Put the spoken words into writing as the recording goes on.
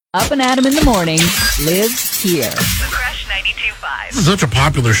Up and Adam in the morning lives here. The Crush 92.5. This is such a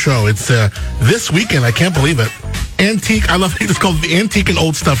popular show. It's this weekend. I can't believe it. Antique. I love it. It's called the Antique and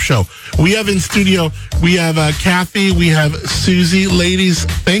Old Stuff Show. We have in studio, we have Kathy, we have Susie. Ladies,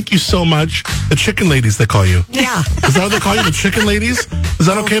 thank you so much. The chicken ladies, they call you. Yeah. Is that what they call you? The chicken ladies? Is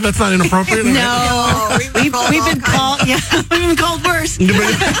that okay? That's not inappropriate? No, we've been called. Yeah, we've been called worse.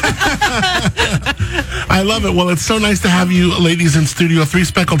 I love it. Well, it's so nice to have you ladies in studio. Three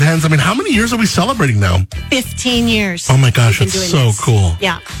Speckled Hens. I mean, how many years are we celebrating now? 15 years. Oh my gosh, we've been it's doing so cool.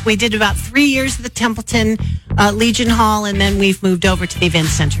 Yeah, we did about 3 years at the Templeton Legion Hall, and then we've moved over to the event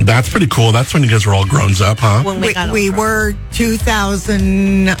center. That's pretty cool. That's when you guys were all grown up, huh? When We were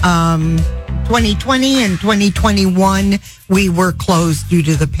 2020 and 2021. We were closed due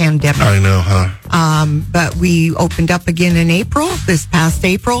to the pandemic. I know, huh? But we opened up again in April, this past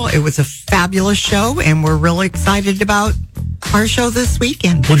April. It was a fabulous show, and we're really excited about our show this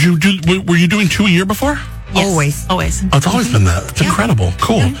weekend. Were you doing 2 a year before? Yes, Always. always. Oh, it's always been that. It's incredible.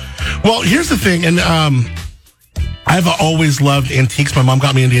 Cool. Well, here's the thing, and I've always loved antiques. My mom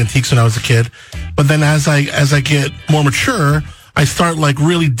got me into antiques when I was a kid, but then as I get more mature, I start like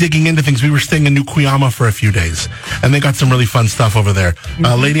really digging into things. We were staying in New Cuyama for a few days, and they got some really fun stuff over there.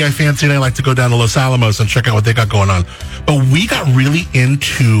 Lady I Fancy and I like to go down to Los Alamos and check out what they got going on. But we got really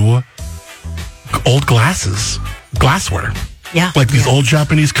into old glassware. Yeah. Like these old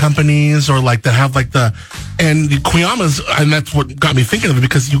Japanese companies, or like that have like and the Cuyamas, and that's what got me thinking of it,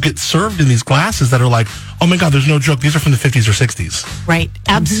 because you get served in these glasses that are like, oh my God, there's no joke. These are from the 50s or 60s. Right.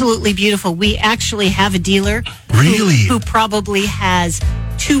 Absolutely beautiful. We actually have a dealer Really? who probably has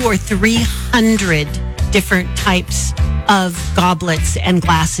 200 or 300 different types of goblets and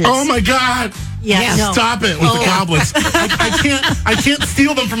glasses. Oh my God. Yeah, no. Stop it with the goblets. I can't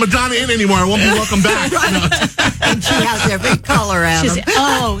steal them from Madonna Inn anymore. I won't be welcome back. No. And she has every color out of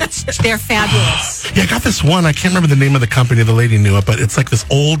They're fabulous. Yeah, I got this one. I can't remember the name of the company. The lady knew it, but it's like this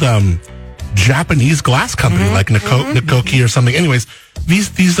old Japanese glass company, like Nikoki or something. Anyways, this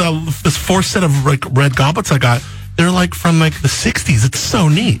fourth set of like red goblets I got, they're like from like the 60s. It's so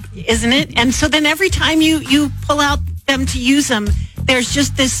neat. Isn't it? And so then every time you pull out them to use them, there's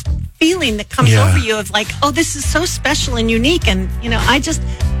just this feeling that comes over you of like, oh, this is so special and unique. And, I just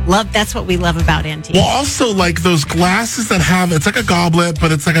love, that's what we love about antiques. Well, also like those glasses that have, it's like a goblet,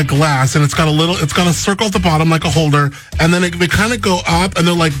 but it's like a glass, and it's got a circle at the bottom like a holder, and then they kind of go up, and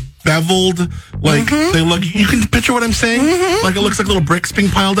they're like beveled, like they look, you can picture what I'm saying? Like it looks like little bricks being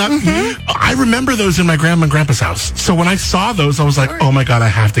piled up. I remember those in my grandma and grandpa's house. So when I saw those, I was like, oh my God, I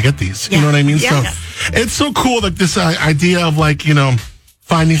have to get these. You know what I mean? Yeah. So it's so cool, like this idea of like,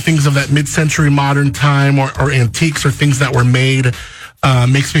 finding things of that mid-century modern time or antiques or things that were made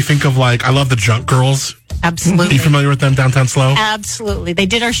makes me think of like, I love the Junk Girls. Absolutely. Are you familiar with them, Downtown Slow? Absolutely. They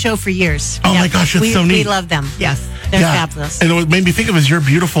did our show for years. Oh my gosh, it's so neat. We love them. Yes. They're fabulous. And what made me think of is your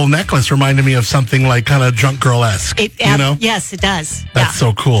beautiful necklace reminded me of something like kind of Junk Girl-esque. Yes, it does. That's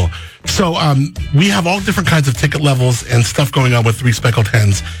so cool. So we have all different kinds of ticket levels and stuff going on with Three Speckled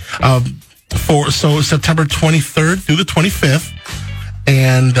Hens. So September 23rd through the 25th.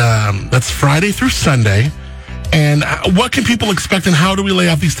 And that's Friday through Sunday. And what can people expect, and how do we lay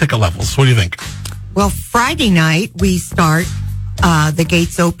out these ticket levels? What do you think? Well, Friday night, we start, the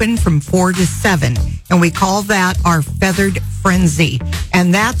gates open from 4 to 7, and we call that our Feathered Frenzy.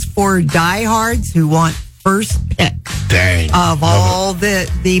 And that's for diehards who want first pick of all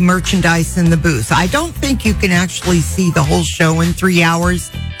the merchandise in the booth. I don't think you can actually see the whole show in 3 hours,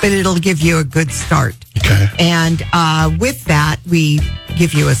 but it'll give you a good start. Okay. And with that, we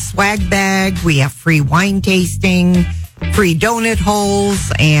give you a swag bag. We have free wine tasting, free donut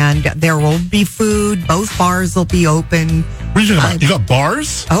holes, and there will be food. Both bars will be open. What are you talking about? You got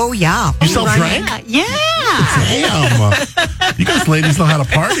bars? Oh, yeah. You sell drink? Yeah. Damn. You guys ladies know how to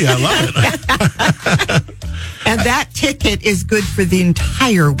party. I love it. And that ticket is good for the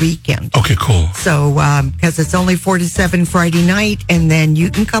entire weekend. Okay, cool. So, because it's only 4 to 7 Friday night, and then you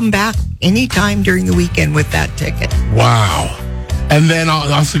can come back anytime during the weekend with that ticket. Wow. And then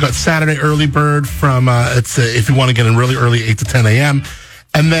I also got Saturday early bird from, if you want to get in really early, 8 to 10 a.m.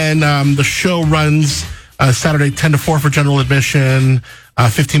 And then the show runs Saturday 10 to 4 for general admission,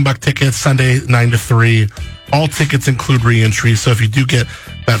 $15 tickets, Sunday 9 to 3. All tickets include re-entry, so if you do get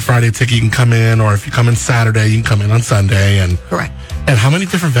that Friday ticket, you can come in, or if you come in Saturday, you can come in on Sunday. And Correct. And how many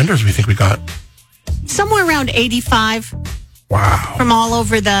different vendors do we think we got? Somewhere around 85. Wow. From all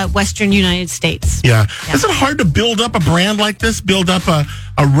over the Western United States. Yeah. Is it hard to build up a brand like this, build up a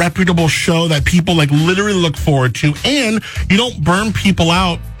reputable show that people like literally look forward to, and you don't burn people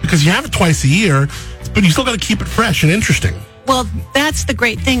out because you have it twice a year, but you still got to keep it fresh and interesting? Well, that's the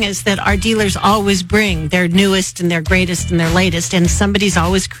great thing is that our dealers always bring their newest and their greatest and their latest, and somebody's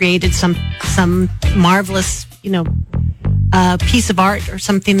always created some marvelous, piece of art or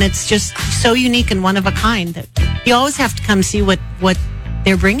something that's just so unique and one of a kind that you always have to come see what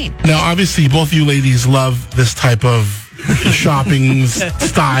they're bringing. Now, obviously, both of you ladies love this type of shopping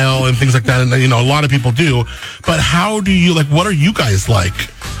style and things like that, and a lot of people do. But how do you what are you guys like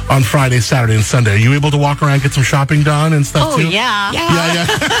on Friday, Saturday, and Sunday? Are you able to walk around, get some shopping done and stuff too? Yeah.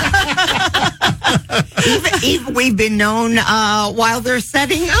 Even we've been known while they're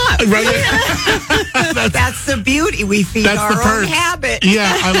setting up. Right. That's the beauty. We feed That's our the own perks. habit.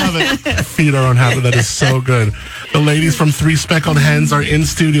 Yeah, I love it. Feed our own habit. That is so good. The ladies from Three Speckled Hens are in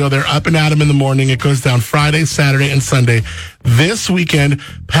studio. They're up and at 'em in the morning. It goes down Friday, Saturday, and Sunday. This weekend,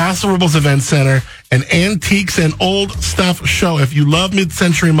 Paso Robles Event Center, an antiques and old stuff show. If you love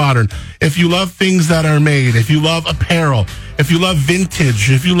mid-century modern, if you love things that are made, if you love apparel, if you love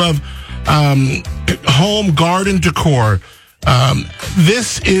vintage, if you love home garden decor,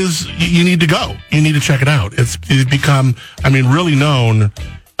 this is, you need to go. You need to check it out. It's become, really known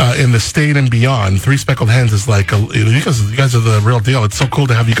in the state and beyond. Three Speckled Hens is you guys are the real deal. It's so cool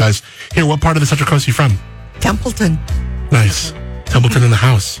to have you guys here. What part of the Central Coast are you from? Templeton. Nice. Templeton in the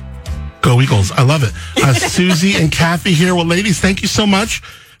house. Go Eagles. I love it. Susie and Kathy here. Well, ladies, thank you so much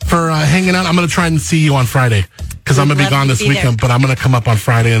for hanging out. I'm going to try and see you on Friday because I'm going to be gone this weekend, but I'm going to come up on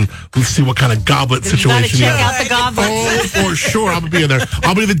Friday and we'll see what kind of goblet situation you you got to check have. out the goblets. Oh, for sure. I'll be there.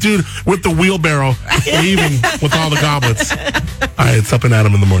 I'll be the dude with the wheelbarrow leaving with all the goblets. All right, it's Up and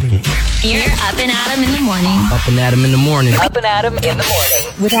Adam in the morning. You're Up and Adam in the morning. Up and Adam in the morning. Up and Adam in the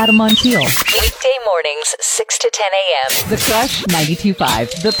morning. With Adam Montiel. Weekday mornings, 6 to 10 a.m. The Crush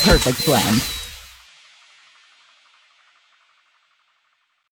 92.5, the perfect blend.